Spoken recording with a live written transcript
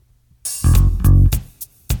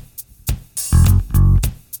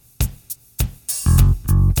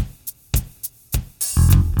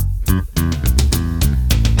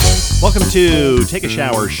Welcome to Take a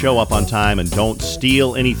Shower, Show Up on Time, and Don't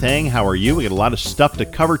Steal Anything. How are you? We got a lot of stuff to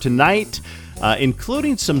cover tonight,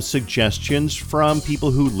 including some suggestions from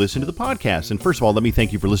people who listen to the podcast. And first of all, let me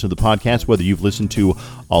thank you for listening to the podcast, whether you've listened to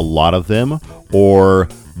a lot of them or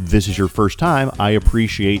this is your first time. I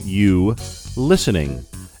appreciate you listening.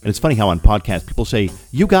 And it's funny how on podcasts people say,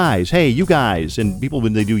 you guys, hey, you guys. And people,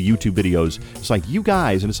 when they do YouTube videos, it's like, you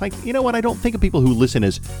guys. And it's like, you know what? I don't think of people who listen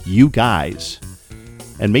as you guys.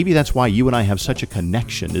 And maybe that's why you and I have such a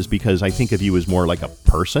connection, is because I think of you as more like a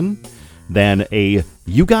person than a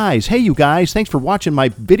you guys. Hey, you guys, thanks for watching my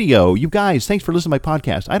video. You guys, thanks for listening to my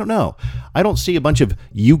podcast. I don't know. I don't see a bunch of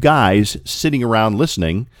you guys sitting around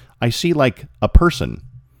listening. I see like a person.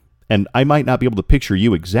 And I might not be able to picture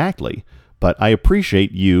you exactly, but I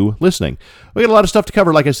appreciate you listening. We got a lot of stuff to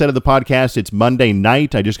cover, like I said in the podcast. It's Monday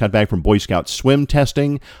night. I just got back from Boy Scout swim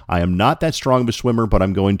testing. I am not that strong of a swimmer, but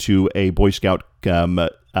I'm going to a Boy Scout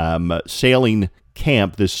sailing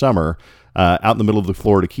camp this summer out in the middle of the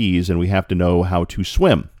Florida Keys, and we have to know how to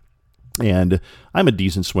swim. And I'm a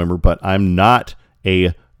decent swimmer, but I'm not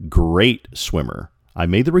a great swimmer. I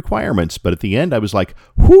made the requirements, but at the end I was like,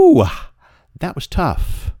 whew, that was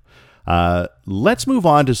tough. Let's move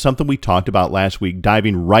on to something we talked about last week,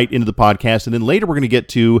 diving right into the podcast. And then later we're going to get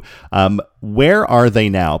to where are they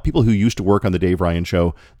now? People who used to work on the Dave Ryan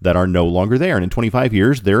Show that are no longer there. And in 25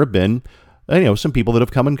 years, there have been some people that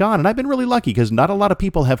have come and gone. And I've been really lucky because not a lot of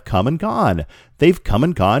people have come and gone. They've come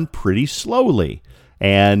and gone pretty slowly.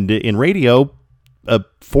 And in radio, a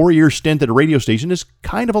 4-year stint at a radio station is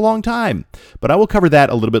kind of a long time. But I will cover that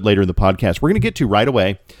a little bit later in the podcast. We're going to get to right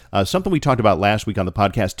away something we talked about last week on the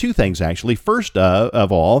podcast. Two things, actually. First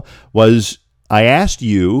of all was I asked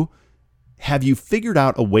you, have you figured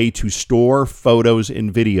out a way to store photos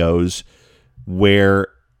and videos where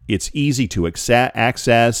it's easy to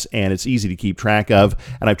access and it's easy to keep track of?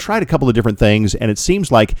 And I've tried a couple of different things, and it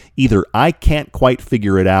seems like either I can't quite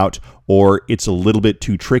figure it out or it's a little bit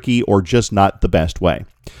too tricky or just not the best way.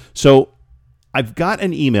 So I've got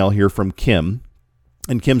an email here from Kim.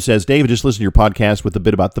 And Kim says, Dave, just listen to your podcast with a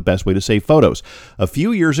bit about the best way to save photos. A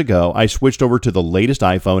few years ago, I switched over to the latest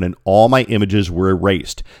iPhone and all my images were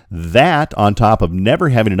erased. That, on top of never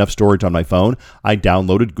having enough storage on my phone, I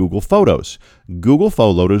downloaded Google Photos. Google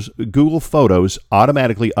Photos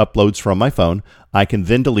automatically uploads from my phone. I can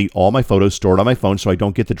then delete all my photos stored on my phone so I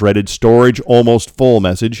don't get the dreaded storage almost full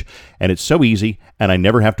message. And it's so easy, and I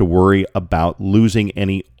never have to worry about losing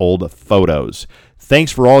any old photos.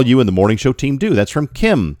 Thanks for all you and the Morning Show team do. That's from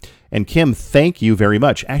Kim. And Kim, thank you very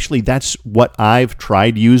much. Actually, that's what I've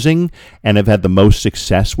tried using and have had the most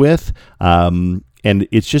success with. And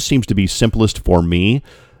it just seems to be simplest for me.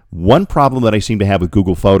 One problem that I seem to have with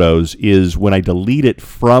Google Photos is when I delete it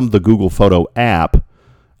from the Google Photo app.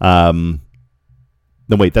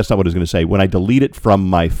 No, wait, that's not what I was going to say. When I delete it from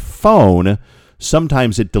my phone,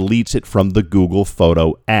 sometimes it deletes it from the Google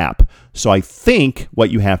Photo app. So I think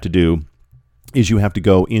what you have to do is you have to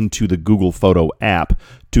go into the Google Photo app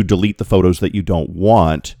to delete the photos that you don't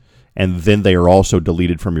want, and then they are also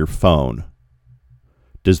deleted from your phone.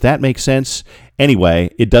 Does that make sense? Anyway,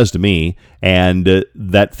 it does to me, and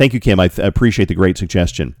thank you, Kim. I appreciate the great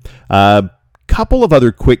suggestion. Couple of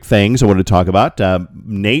other quick things I wanted to talk about.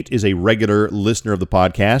 Nate is a regular listener of the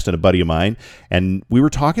podcast and a buddy of mine, and we were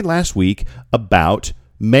talking last week about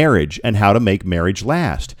marriage and how to make marriage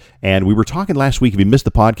last. And we were talking last week, if you missed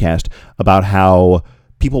the podcast, about how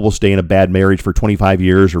people will stay in a bad marriage for 25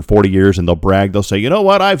 years or 40 years and they'll brag. They'll say, you know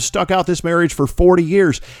what, I've stuck out this marriage for 40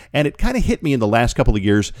 years. And it kind of hit me in the last couple of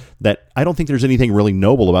years that I don't think there's anything really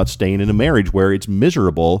noble about staying in a marriage where it's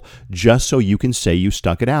miserable just so you can say you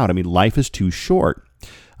stuck it out. I mean, life is too short.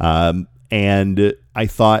 And I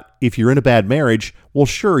thought, if you're in a bad marriage, well,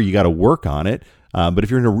 sure, you got to work on it. But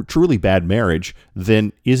if you're in a truly bad marriage,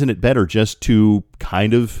 then isn't it better just to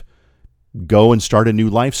kind of go and start a new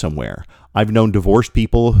life somewhere? I've known divorced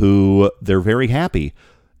people who they're very happy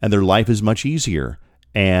and their life is much easier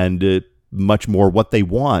and much more what they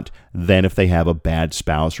want than if they have a bad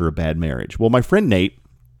spouse or a bad marriage. Well, my friend Nate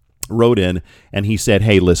wrote in and he said,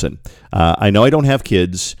 hey, listen, I know I don't have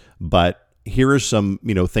kids, but here are some,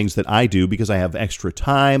 things that I do because I have extra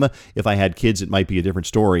time. If I had kids, it might be a different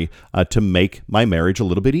story, to make my marriage a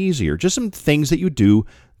little bit easier. Just some things that you do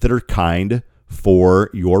that are kind for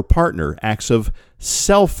your partner. Acts of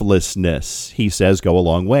selflessness, he says, go a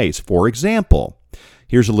long ways. For example,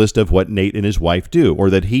 here's a list of what Nate and his wife do, or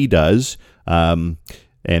that he does, and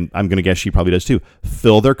I'm going to guess she probably does too.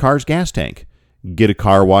 Fill their car's gas tank. Get a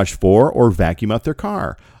car wash for or vacuum out their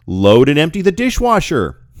car. Load and empty the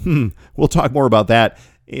dishwasher. We'll talk more about that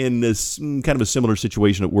in this kind of a similar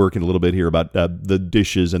situation at work in a little bit here about the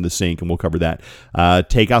dishes and the sink, and we'll cover that.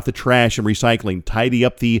 Take out the trash and recycling. Tidy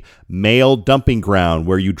up the mail dumping ground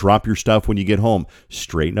where you drop your stuff when you get home.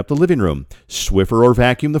 Straighten up the living room. Swiffer or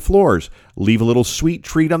vacuum the floors. Leave a little sweet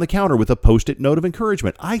treat on the counter with a Post-it note of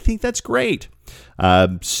encouragement. I think that's great.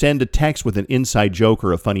 Send a text with an inside joke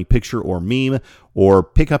or a funny picture or meme, or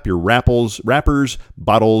pick up your wrappers,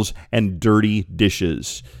 bottles, and dirty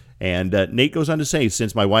dishes. And Nate goes on to say,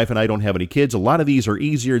 since my wife and I don't have any kids, a lot of these are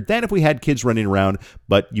easier than if we had kids running around,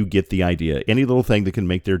 but you get the idea. Any little thing that can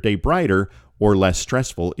make their day brighter or less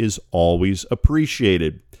stressful is always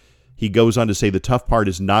appreciated. He goes on to say the tough part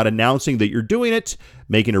is not announcing that you're doing it,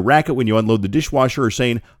 making a racket when you unload the dishwasher, or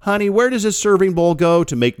saying, honey, where does this serving bowl go,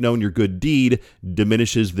 to make known your good deed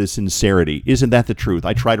diminishes the sincerity. Isn't that the truth?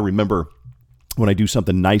 I try to remember when I do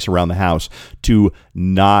something nice around the house to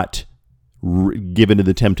not give into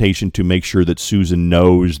the temptation to make sure that Susan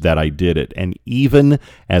knows that I did it. And even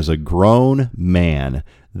as a grown man,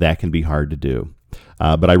 that can be hard to do.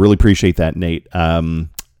 But I really appreciate that, Nate.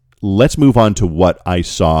 Let's move on to what I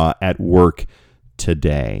saw at work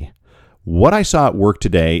today. What I saw at work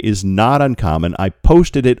today is not uncommon. I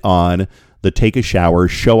posted it on the Take a Shower,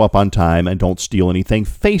 Show Up on Time, and Don't Steal Anything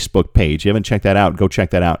Facebook page. You haven't checked that out, go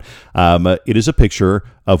check that out. It is a picture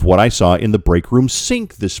of what I saw in the break room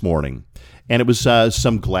sink this morning. And it was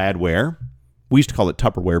some Gladware. We used to call it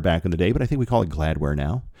Tupperware back in the day, but I think we call it Gladware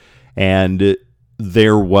now. And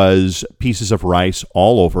there was pieces of rice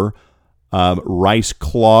all over. Rice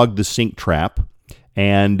clogged the sink trap,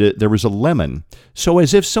 and there was a lemon. So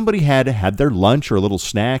as if somebody had their lunch or a little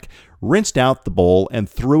snack, rinsed out the bowl, and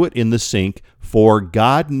threw it in the sink for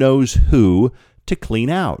God knows who to clean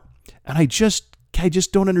out. And I just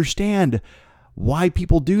don't understand why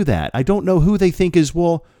people do that. I don't know who they think is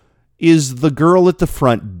the girl at the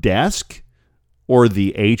front desk or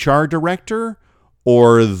the HR director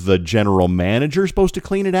or the general manager supposed to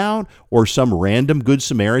clean it out, or some random Good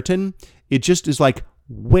Samaritan? It just is like,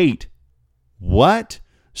 wait, what?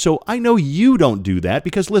 So I know you don't do that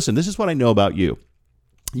because, listen, this is what I know about you.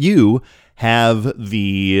 You have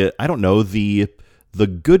the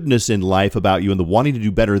goodness in life about you and the wanting to do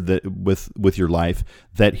better with your life,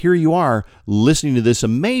 that here you are listening to this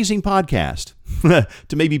amazing podcast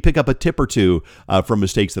to maybe pick up a tip or two from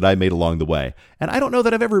mistakes that I made along the way. And I don't know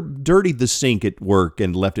that I've ever dirtied the sink at work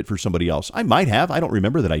and left it for somebody else. I might have. I don't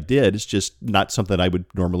remember that I did. It's just not something I would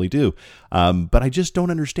normally do. But I just don't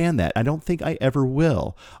understand that. I don't think I ever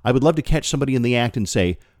will. I would love to catch somebody in the act and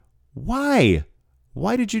say, why?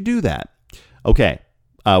 Why did you do that? Okay.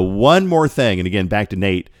 One more thing, and again, back to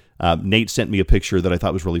Nate. Nate sent me a picture that I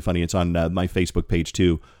thought was really funny. It's on my Facebook page,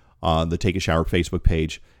 too, on the Take a Shower Facebook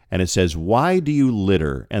page. And it says, why do you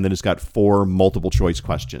litter? And then it's got 4 multiple choice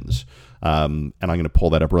questions. And I'm going to pull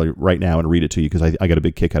that up right now and read it to you because I got a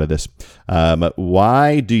big kick out of this.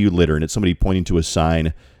 Why do you litter? And it's somebody pointing to a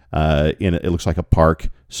sign it looks like a park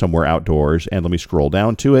somewhere outdoors. And let me scroll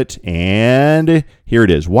down to it. And here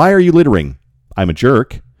it is. Why are you littering? I'm a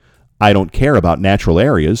jerk. I don't care about natural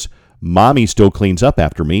areas. Mommy still cleans up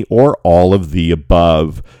after me, or all of the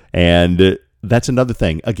above. And that's another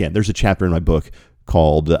thing. Again, there's a chapter in my book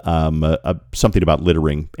called something about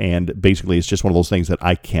littering. And basically, it's just one of those things that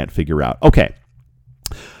I can't figure out. Okay,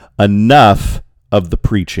 enough of the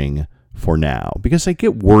preaching for now, because I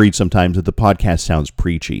get worried sometimes that the podcast sounds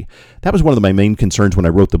preachy. That was one of my main concerns when I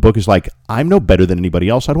wrote the book, is like, I'm no better than anybody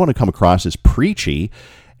else. I don't want to come across as preachy.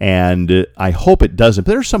 And I hope it doesn't.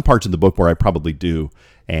 But there's some parts in the book where I probably do.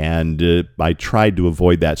 And I tried to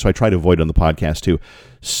avoid that. So I try to avoid it on the podcast too.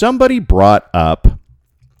 Somebody brought up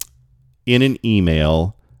in an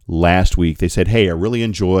email last week, they said, hey, I really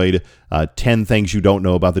enjoyed 10 Things You Don't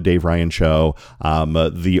Know About the Dave Ryan Show,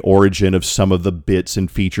 the origin of some of the bits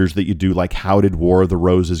and features that you do, like how did War of the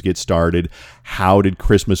Roses get started? How did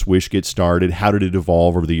Christmas Wish get started? How did it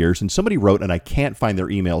evolve over the years? And somebody wrote, and I can't find their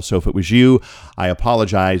email, so if it was you, I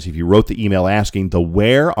apologize if you wrote the email asking the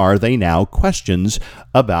where are they now questions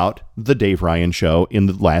about the Dave Ryan Show in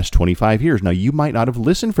the last 25 years. Now, you might not have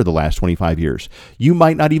listened for the last 25 years. You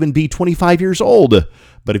might not even be 25 years old.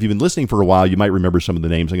 But if you've been listening for a while, you might remember some of the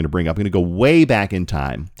names I'm going to bring up. I'm going to go way back in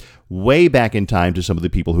time to some of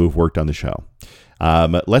the people who have worked on the show.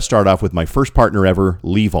 Let's start off with my first partner ever,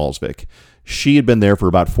 Lee Valsvik. She had been there for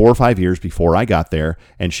about 4 or 5 years before I got there,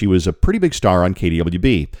 and she was a pretty big star on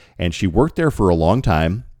KDWB. And she worked there for a long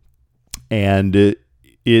time, and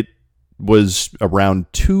it was around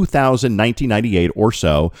 1998 or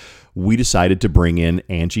so, we decided to bring in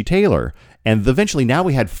Angie Taylor. And eventually now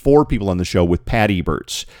we had 4 people on the show with Pat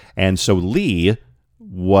Eberts. And so Lee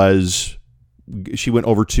was she went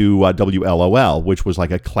over to WLOL, which was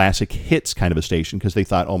like a classic hits kind of a station, because they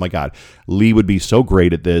thought, oh my God, Lee would be so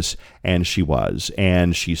great at this, and she was.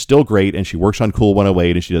 And she's still great, and she works on Cool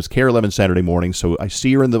 108, and she does KRLM Saturday mornings, so I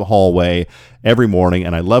see her in the hallway every morning,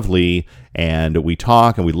 and I love Lee, and we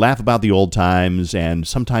talk, and we laugh about the old times, and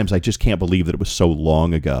sometimes I just can't believe that it was so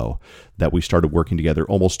long ago that we started working together,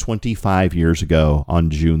 almost 25 years ago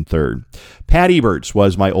on June 3rd. Pat Eberts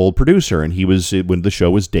was my old producer, and he was when the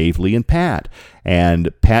show was Dave, Lee, and Pat.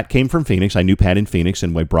 And Pat came from Phoenix. I knew Pat in Phoenix,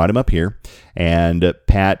 and I brought him up here. And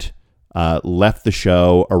Pat left the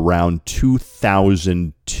show around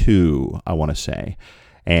 2002, I want to say.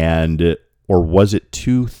 Or was it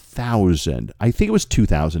 2000? I think it was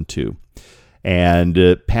 2002.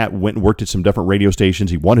 And Pat went and worked at some different radio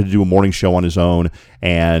stations. He wanted to do a morning show on his own,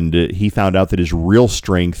 and he found out that his real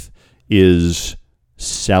strength is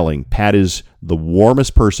selling. Pat is the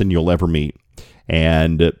warmest person you'll ever meet,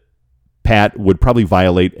 and Pat would probably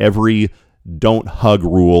violate every don't hug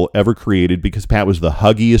rule ever created, because Pat was the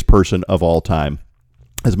huggiest person of all time.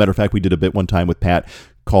 As a matter of fact, we did a bit one time with Pat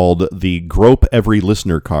called the Grope Every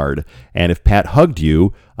Listener card, and if Pat hugged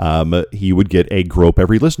you, he would get a Grope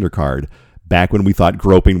Every Listener card. Back when we thought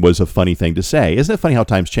groping was a funny thing to say. Isn't it funny how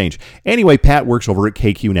times change? Anyway, Pat works over at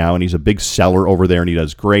KQ now, and he's a big seller over there, and he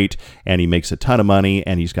does great, and he makes a ton of money,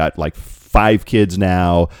 and he's got like 5 kids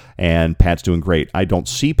now, and Pat's doing great. I don't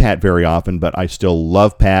see Pat very often, but I still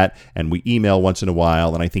love Pat, and we email once in a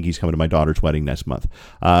while, and I think he's coming to my daughter's wedding next month.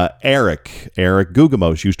 Eric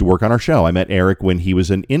Gugamos used to work on our show. I met Eric when he was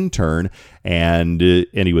an intern, and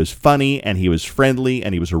he was funny, and he was friendly,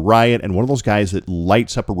 and he was a riot, and one of those guys that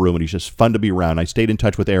lights up a room, and he's just fun to be around. I stayed in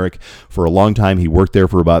touch with Eric for a long time. He worked there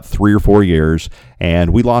for about 3 or 4 years,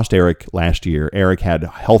 and we lost Eric last year. Eric had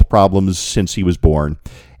health problems since he was born,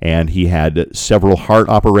 and he had several heart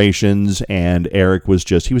operations, and Eric was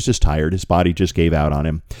just tired. His body just gave out on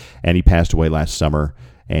him, and he passed away last summer,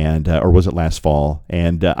 and or was it last fall?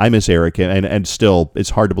 And I miss Eric, and still, it's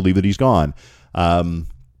hard to believe that he's gone.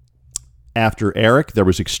 After Eric, there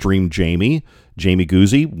was Extreme Jamie. Jamie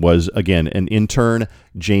Guzzi was, again, an intern.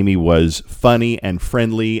 Jamie was funny and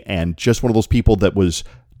friendly, and just one of those people that was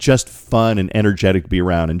just fun and energetic to be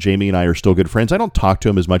around. And Jamie and I are still good friends. I don't talk to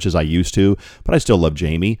him as much as I used to, but I still love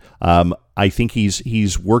Jamie. I think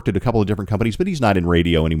he's worked at a couple of different companies, but he's not in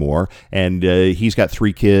radio anymore. And he's got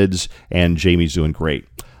 3 kids, and Jamie's doing great.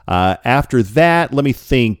 After that, let me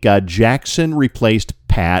think. Jackson replaced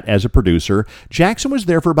Pat as a producer. Jackson was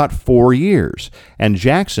there for about 4 years, and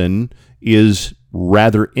Jackson is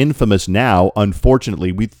rather infamous now,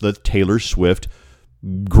 unfortunately, with the Taylor Swift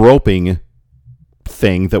groping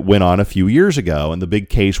thing that went on a few years ago, and the big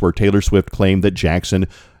case where Taylor Swift claimed that Jackson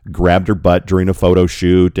grabbed her butt during a photo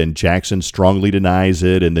shoot, and Jackson strongly denies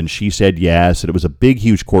it, and then she said yes, and it was a big,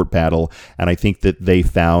 huge court battle, and I think that they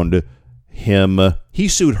found him, he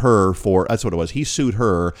sued her for, that's what it was, he sued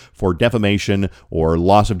her for defamation or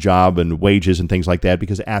loss of job and wages and things like that,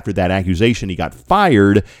 because after that accusation, he got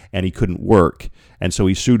fired and he couldn't work, and so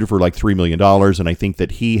he sued her for like $3 million, and I think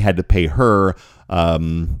that he had to pay her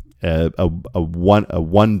a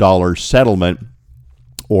 $1 settlement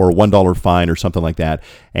or $1 fine or something like that.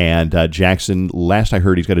 And Jackson, last I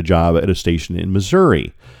heard, he's got a job at a station in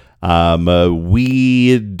Missouri.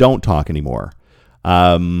 We don't talk anymore.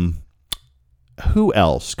 Who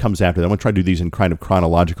else comes after that? I'm going to try to do these in kind of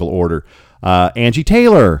chronological order. Angie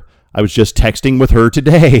Taylor. I was just texting with her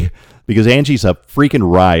today because Angie's a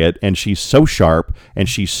freaking riot, and she's so sharp, and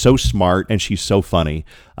she's so smart, and she's so funny.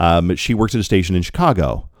 She works at a station in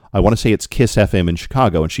Chicago. I want to say it's Kiss FM in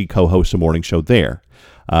Chicago, and she co-hosts a morning show there.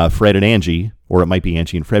 Fred and Angie, or it might be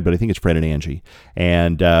Angie and Fred, but I think it's Fred and Angie.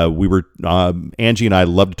 And Angie and I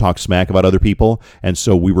love to talk smack about other people, and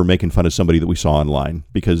so we were making fun of somebody that we saw online,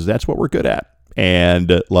 because that's what we're good at,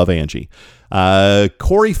 and love Angie.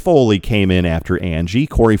 Corey Foley came in after Angie.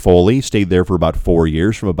 Corey Foley stayed there for about 4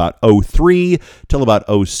 years, from about 2003 till about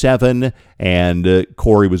 2007, and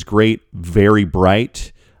Corey was great, very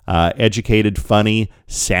bright, educated, funny,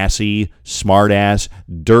 sassy, smart-ass,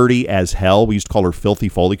 dirty as hell. We used to call her Filthy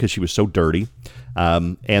Foley because she was so dirty.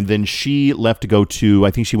 And then she left to go to,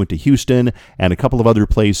 I think she went to Houston and a couple of other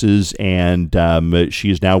places, and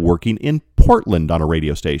she is now working in Portland on a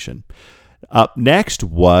radio station. Up next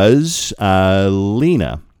was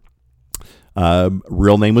Lena.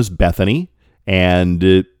 Real name was Bethany,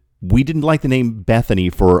 and we didn't like the name Bethany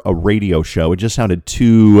for a radio show. It just sounded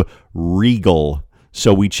too regal.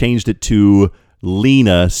 So we changed it to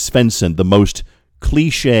Lena Svensson, the most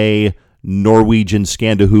cliche Norwegian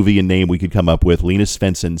Scandinavian name we could come up with. Lena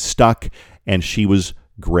Svensson stuck, and she was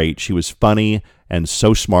great. She was funny, and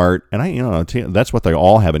so smart. And that's what they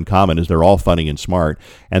all have in common, is they're all funny and smart.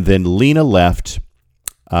 And then Lena left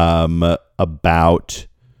about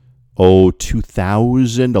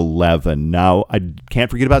 2011. Now, I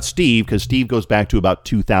can't forget about Steve, because Steve goes back to about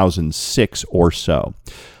 2006 or so.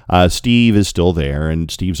 Steve is still there,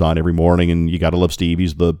 and Steve's on every morning, and you got to love Steve.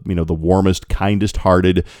 He's the warmest,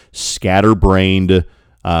 kindest-hearted, scatterbrained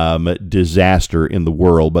disaster in the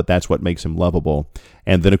world, but that's what makes him lovable.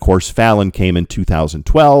 And then, of course, Fallon came in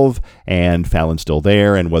 2012, and Fallon's still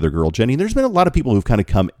there, and Weather Girl Jenny. There's been a lot of people who've kind of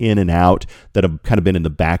come in and out that have kind of been in the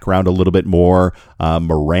background a little bit more.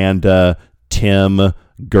 Miranda, Tim,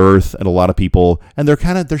 Girth, and a lot of people, and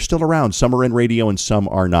they're still around. Some are in radio and some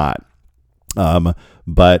are not.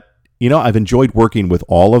 But I've enjoyed working with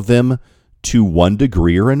all of them to one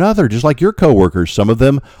degree or another, just like your coworkers. Some of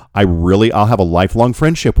them, I'll have a lifelong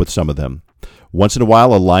friendship with some of them. Once in a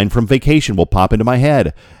while, a line from Vacation will pop into my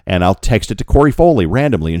head, and I'll text it to Corey Foley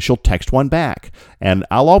randomly, and she'll text one back. And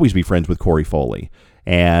I'll always be friends with Corey Foley.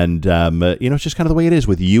 And, it's just kind of the way it is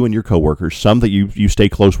with you and your coworkers. Some that you stay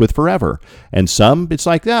close with forever. And some, it's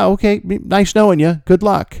like, okay, nice knowing you. Good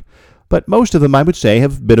luck. But most of them, I would say,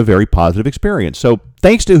 have been a very positive experience. So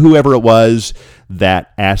thanks to whoever it was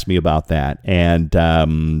that asked me about that. And,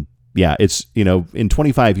 it's, in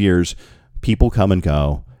 25 years, people come and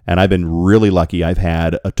go. And I've been really lucky. I've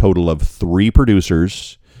had a total of 3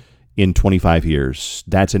 producers in 25 years.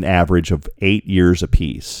 That's an average of 8 years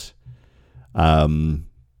apiece.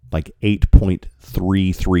 Like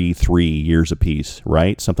 8.333 years apiece,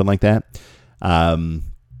 right? Something like that.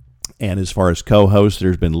 And as far as co-hosts,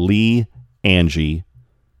 there's been Lee, Angie,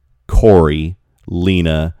 Corey,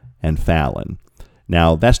 Lena, and Fallon.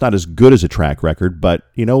 Now, that's not as good as a track record, but,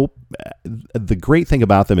 the great thing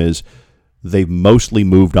about them is they've mostly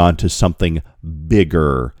moved on to something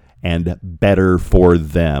bigger and better for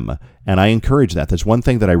them. And I encourage that. That's one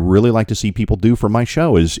thing that I really like to see people do for my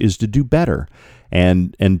show is to do better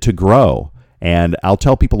and to grow. And I'll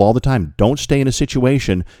tell people all the time, don't stay in a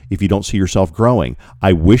situation if you don't see yourself growing.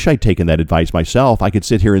 I wish I'd taken that advice myself. I could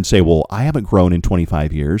sit here and say, well, I haven't grown in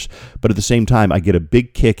 25 years. But at the same time, I get a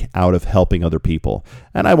big kick out of helping other people.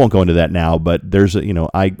 And I won't go into that now, but there's,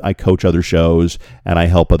 I coach other shows and I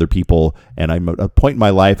help other people. And I'm at a point in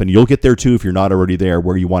my life, and you'll get there too if you're not already there,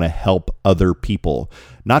 where you want to help other people.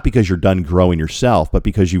 Not because you're done growing yourself, but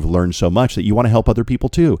because you've learned so much that you want to help other people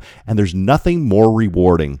too. And there's nothing more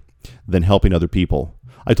rewarding than helping other people.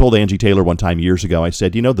 I told Angie Taylor one time years ago, I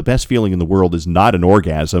said, the best feeling in the world is not an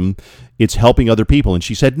orgasm, it's helping other people. And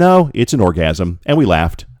she said, no, it's an orgasm. And we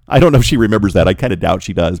laughed. I don't know if she remembers that. I kind of doubt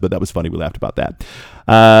she does, but that was funny. We laughed about that.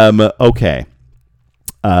 Okay.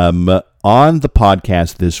 On the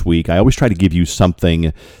podcast this week, I always try to give you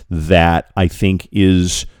something that I think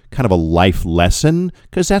is kind of a life lesson,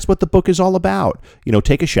 because that's what the book is all about.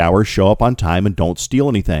 Take a shower, show up on time, and don't steal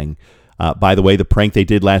anything. By the way, the prank they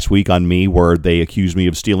did last week on me, where they accused me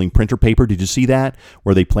of stealing printer paper, did you see that?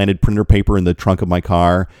 Where they planted printer paper in the trunk of my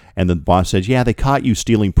car, and the boss says, yeah, they caught you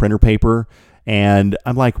stealing printer paper. And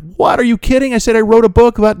I'm like, what? Are you kidding? I said, I wrote a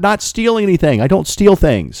book about not stealing anything. I don't steal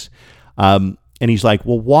things. And he's like,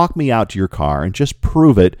 well, walk me out to your car and just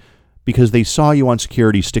prove it, because they saw you on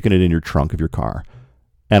security sticking it in your trunk of your car.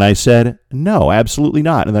 And I said, no, absolutely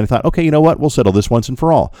not. And then I thought, okay, you know what? We'll settle this once and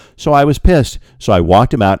for all. So I was pissed. So I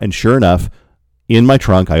walked him out, and sure enough, in my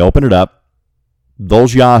trunk, I opened it up.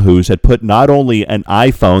 Those yahoos had put not only an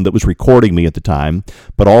iPhone that was recording me at the time,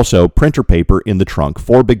 but also printer paper in the trunk,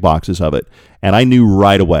 4 big boxes of it. And I knew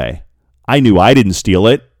right away. I knew I didn't steal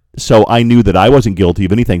it. So I knew that I wasn't guilty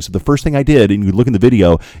of anything. So the first thing I did, and you look in the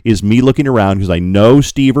video, is me looking around, because I know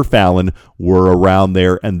Steve or Fallon were around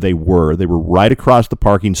there, and they were. They were right across the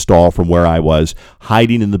parking stall from where I was,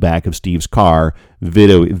 hiding in the back of Steve's car,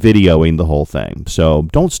 videoing the whole thing. So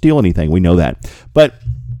don't steal anything. We know that. But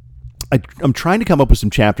I'm trying to come up with some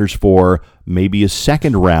chapters for maybe a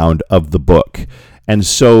second round of the book. And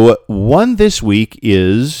so one this week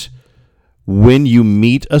is when you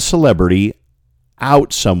meet a celebrity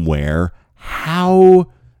out somewhere, how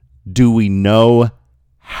do we know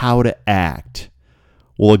how to act?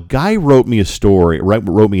 Well, a guy wrote me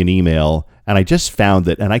an email, and I just found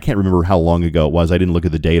that, and I can't remember how long ago it was. I didn't look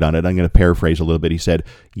at the date on it. I'm going to paraphrase a little bit. He said,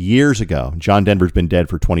 years ago, John Denver's been dead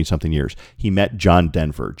for 20-something years. He met John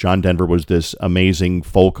Denver. John Denver was this amazing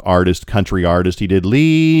folk artist, country artist. He did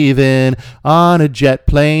Leaving on a Jet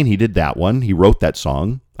Plane. He did that one. He wrote that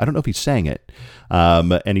song. I don't know if he sang it.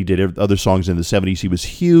 And he did other songs in the 70s. He was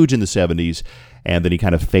huge in the 70s, and then he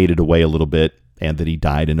kind of faded away a little bit, and then he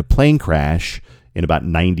died in a plane crash in about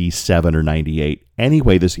 97 or 98.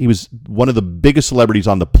 Anyway, he was one of the biggest celebrities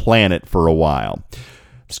on the planet for a while.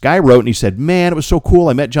 This guy wrote and he said, man, it was so cool.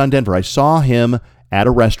 I met John Denver. I saw him at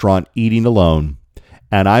a restaurant eating alone.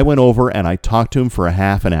 And I went over and I talked to him for a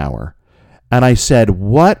half an hour. And I said,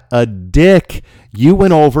 what a dick. You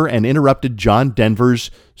went over and interrupted John Denver's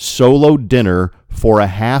solo dinner for a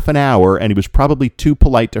half an hour, and he was probably too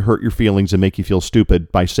polite to hurt your feelings and make you feel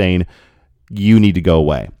stupid by saying, you need to go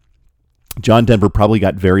away. John Denver probably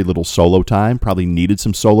got very little solo time, probably needed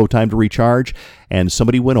some solo time to recharge, and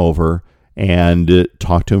somebody went over and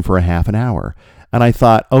talked to him for a half an hour. And I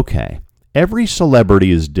thought, okay, every celebrity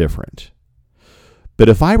is different. But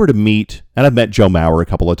if I were to meet, and I've met Joe Mauer a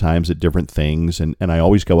couple of times at different things, and I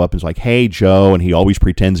always go up and it's like, hey, Joe, and he always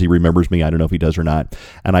pretends he remembers me. I don't know if he does or not.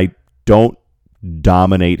 And I don't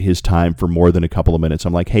dominate his time for more than a couple of minutes.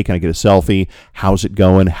 I'm like, hey, can I get a selfie? How's it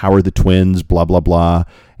going? How are the twins? Blah, blah, blah.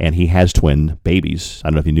 And he has twin babies. I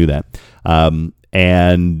don't know if you knew that.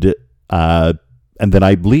 And then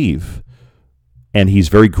I leave. And he's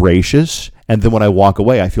very gracious. And then when I walk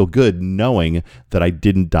away, I feel good knowing that I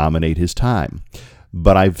didn't dominate his time.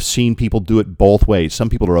 But I've seen people do it both ways. Some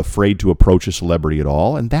people are afraid to approach a celebrity at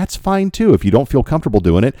all, and that's fine too. If you don't feel comfortable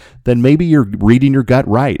doing it, then maybe you're reading your gut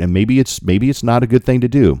right, and maybe it's not a good thing to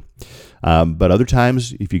do. But other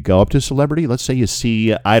times, if you go up to a celebrity, let's say you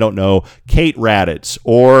see, I don't know, Kate Raddatz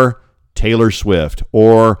or Taylor Swift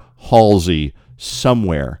or Halsey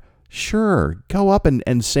somewhere, sure, go up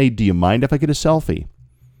and say, do you mind if I get a selfie?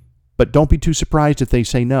 But don't be too surprised if they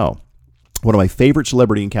say no. One of my favorite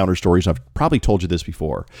celebrity encounter stories, I've probably told you this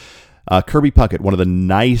before, Kirby Puckett, one of the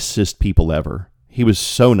nicest people ever. He was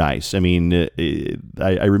so nice. I mean,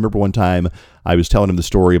 I remember one time I was telling him the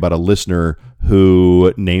story about a listener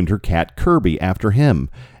who named her cat Kirby after him.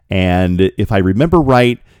 And if I remember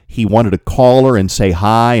right, he wanted to call her and say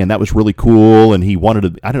hi, and that was really cool. And he wanted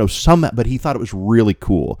to, I don't know, but he thought it was really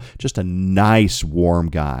cool. Just a nice, warm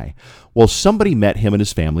guy. Well, somebody met him and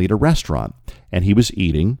his family at a restaurant, and he was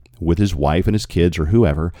eating with his wife and his kids or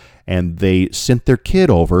whoever, and they sent their kid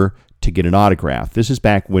over to get an autograph. This is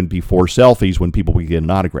back before selfies, when people would get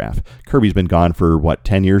an autograph. Kirby's been gone for,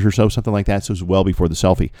 10 years or so, something like that, so it was well before the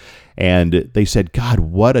selfie. And they said, God,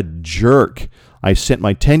 what a jerk. I sent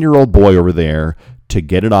my 10-year-old boy over there to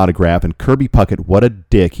get an autograph, and Kirby Puckett, what a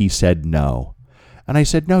dick, he said no. And I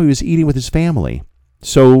said, no, he was eating with his family.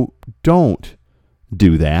 So don't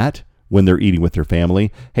do that when they're eating with their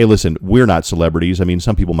family. Hey, listen, we're not celebrities. I mean,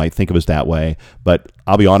 some people might think of us that way, but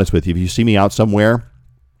I'll be honest with you. If you see me out somewhere,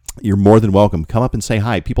 you're more than welcome. Come up and say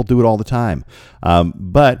hi. People do it all the time.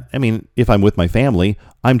 But, I mean, if I'm with my family,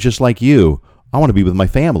 I'm just like you. I want to be with my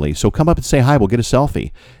family. So come up and say hi. We'll get a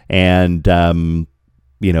selfie. And,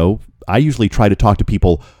 I usually try to talk to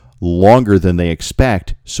people longer than they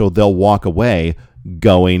expect, so they'll walk away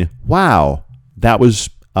going, wow, that was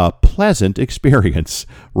a pleasant experience,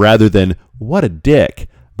 rather than, what a dick.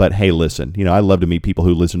 But hey, listen, I love to meet people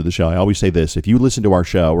who listen to the show. I always say this: if you listen to our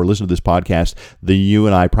show or listen to this podcast, then you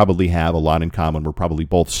and I probably have a lot in common. We're probably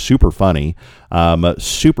both super funny,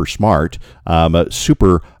 super smart,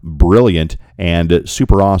 super brilliant, and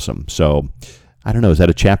super awesome. So I don't know, is that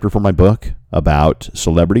a chapter for my book about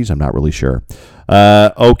celebrities? I'm not really sure.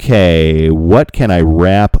 Okay, what can I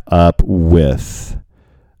wrap up with?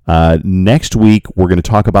 Next week, we're going to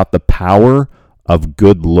talk about the power of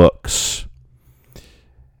good looks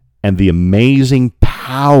and the amazing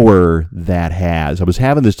power that has. I was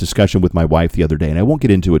having this discussion with my wife the other day, and I won't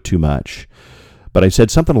get into it too much, but I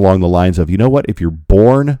said something along the lines of, you know what, if you're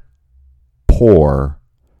born poor,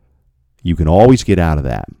 you can always get out of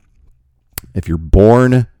that. If you're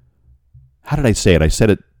born, how did I say it? I said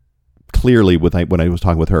it clearly when I was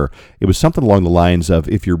talking with her. It was something along the lines of,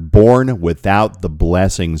 if you're born without the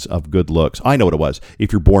blessings of good looks, I know what it was.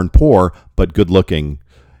 If you're born poor but good looking,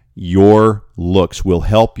 your looks will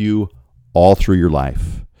help you all through your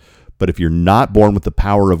life. But if you're not born with the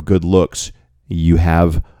power of good looks, you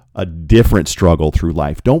have a different struggle through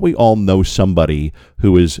life. Don't we all know somebody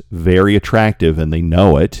who is very attractive and they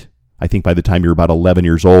know it? I think by the time you're about 11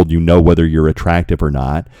 years old, you know whether you're attractive or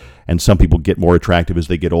not. And some people get more attractive as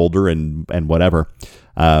they get older and whatever.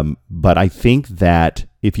 But I think that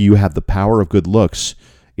if you have the power of good looks,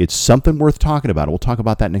 it's something worth talking about. We'll talk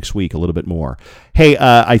about that next week a little bit more. Hey,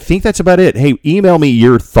 I think that's about it. Hey, email me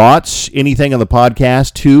your thoughts, anything on the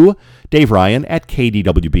podcast, to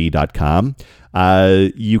daveryan@kdwb.com.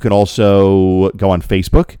 You can also go on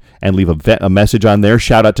Facebook and leave a message on there.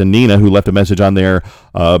 Shout out to Nina, who left a message on there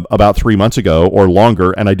about 3 months ago or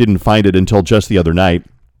longer, and I didn't find it until just the other night.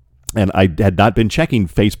 And I had not been checking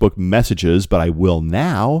Facebook messages, but I will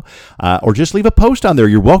now. Or just leave a post on there.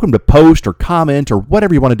 You're welcome to post or comment or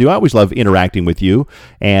whatever you want to do. I always love interacting with you.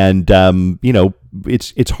 And,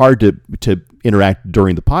 it's hard to interact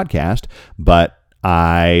during the podcast, but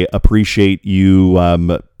I appreciate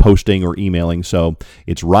you posting or emailing. So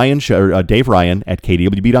it's Dave Ryan at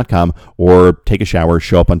KDWB.com, or Take a Shower,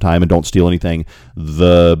 Show Up on Time, and Don't Steal Anything,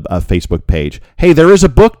 the Facebook page. Hey, there is a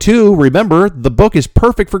book too. Remember, the book is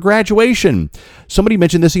perfect for graduation. Somebody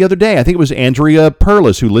mentioned this the other day. I think it was Andrea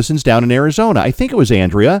Perlis, who listens down in Arizona. I think it was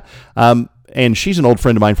Andrea. And she's an old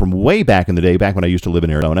friend of mine from way back in the day, back when I used to live in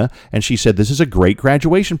Arizona. And she said, this is a great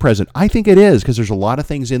graduation present. I think it is, because there's a lot of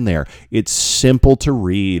things in there. It's simple to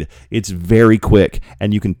read. It's very quick.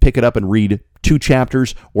 And you can pick it up and read 2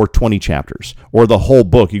 chapters or 20 chapters. Or the whole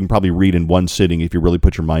book you can probably read in one sitting if you really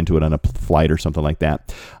put your mind to it on a flight or something like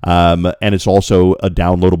that. And it's also a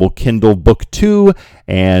downloadable Kindle book too.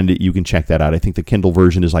 And you can check that out. I think the Kindle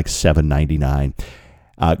version is like $7.99.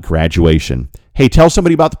 Graduation. Hey, tell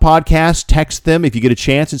somebody about the podcast. Text them if you get a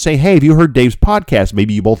chance and say, hey, have you heard Dave's podcast?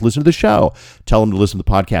 Maybe you both listen to the show. Tell them to listen to the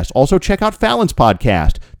podcast. Also, check out Fallon's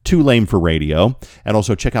podcast, Too Lame for Radio. And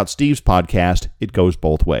also check out Steve's podcast, It Goes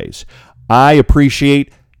Both Ways. I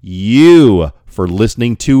appreciate you for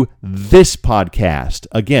listening to this podcast.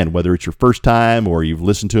 Again, whether it's your first time or you've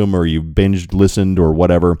listened to them or you've binged listened or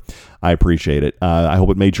whatever, I appreciate it. I hope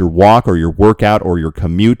it made your walk or your workout or your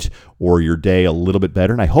commute or your day a little bit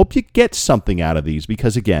better. And I hope you get something out of these,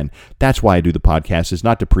 because, again, that's why I do the podcast, is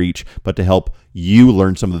not to preach, but to help you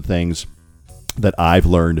learn some of the things that I've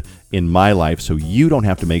learned in my life, so you don't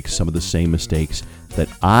have to make some of the same mistakes that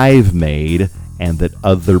I've made and that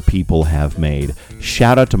other people have made.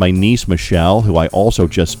 Shout out to my niece, Michelle, who I also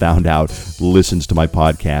just found out listens to my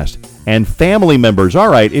podcast. And family members. All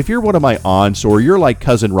right, if you're one of my aunts or you're like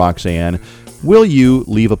Cousin Roxanne, will you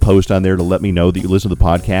leave a post on there to let me know that you listen to the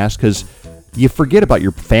podcast? Because you forget about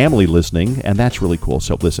your family listening, and that's really cool.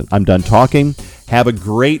 So listen, I'm done talking. Have a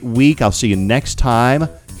great week. I'll see you next time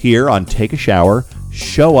here on Take a Shower,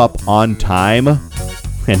 Show Up on Time,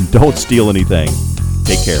 and Don't Steal Anything.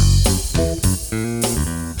 Take care.